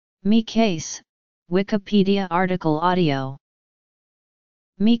Me Case, Wikipedia article audio.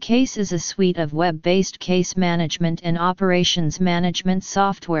 Me Case is a suite of web-based case management and operations management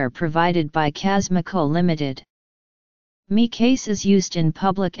software provided by Casmico Limited. Me Case is used in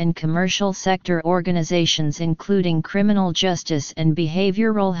public and commercial sector organizations including criminal justice and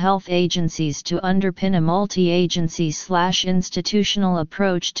behavioral health agencies to underpin a multi-agency/institutional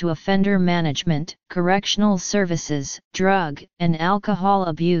approach to offender management, correctional services, drug and alcohol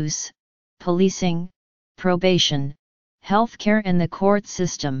abuse, policing, probation, healthcare and the court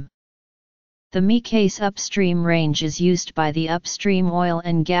system. The Me Case upstream range is used by the upstream oil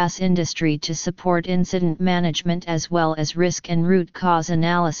and gas industry to support incident management as well as risk and root cause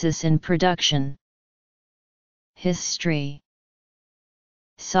analysis in production. History.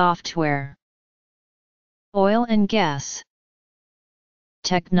 Software. Oil and gas.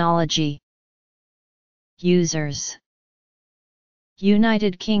 Technology. Users.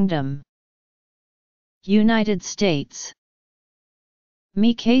 United Kingdom. United States.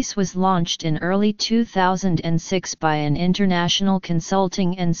 Me Case was launched in early 2006 by an international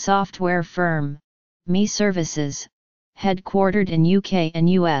consulting and software firm, Me Services, headquartered in UK and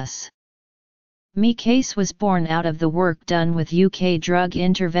US. Me Case was born out of the work done with UK drug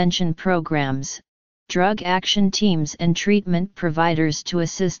intervention programs, drug action teams and treatment providers to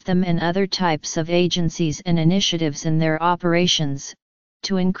assist them and other types of agencies and initiatives in their operations,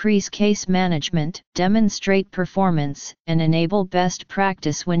 to increase case management, demonstrate performance, and enable best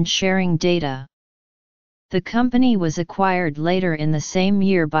practice when sharing data. The company was acquired later in the same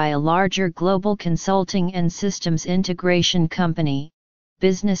year by a larger global consulting and systems integration company,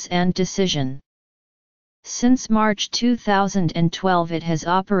 Business and Decision. Since March 2012 it has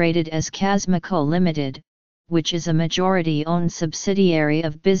operated as Casmico Limited, which is a majority-owned subsidiary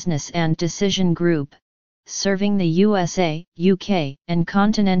of Business and Decision Group, serving the USA, UK, and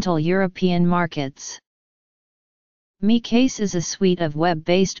continental European markets. Me Case is a suite of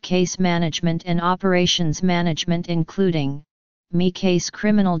web-based case management and operations management including Me Case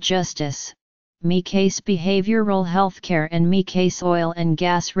Criminal Justice, Me Case Behavioral Healthcare and Me Case Oil and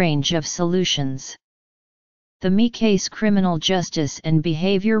Gas range of solutions. The Me Case Criminal Justice and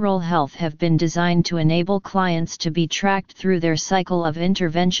Behavioral Health have been designed to enable clients to be tracked through their cycle of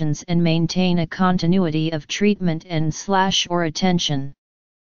interventions and maintain a continuity of treatment and/or attention.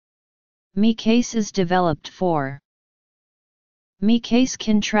 Me Case is developed for. Me Case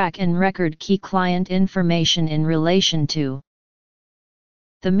can track and record key client information in relation to.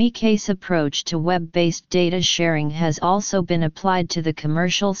 The Me Case approach to web-based data sharing has also been applied to the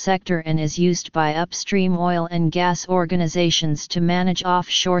commercial sector and is used by upstream oil and gas organizations to manage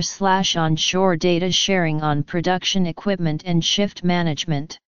offshore/onshore data sharing on production equipment and shift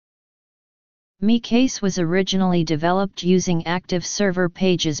management. Me Case was originally developed using active server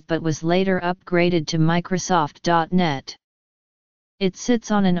pages but was later upgraded to Microsoft.NET. It sits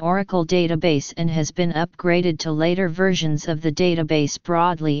on an Oracle database and has been upgraded to later versions of the database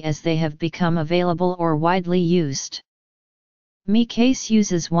broadly as they have become available or widely used. Me Case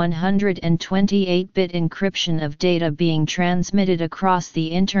uses 128-bit encryption of data being transmitted across the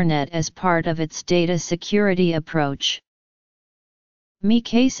Internet as part of its data security approach. Me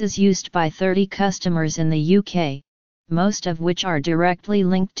Case is used by 30 customers in the UK, most of which are directly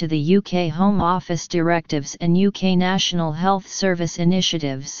linked to the UK Home Office directives and UK National Health Service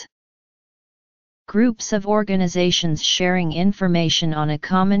initiatives. Groups of organizations sharing information on a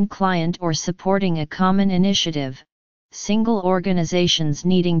common client or supporting a common initiative, single organizations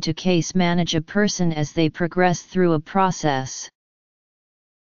needing to case manage a person as they progress through a process.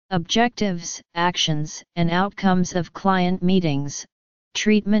 Objectives, actions, and outcomes of client meetings,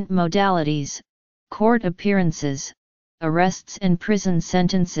 treatment modalities, court appearances, arrests and prison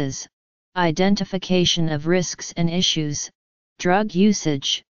sentences, identification of risks and issues, drug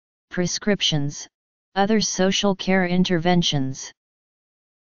usage, prescriptions, other social care interventions.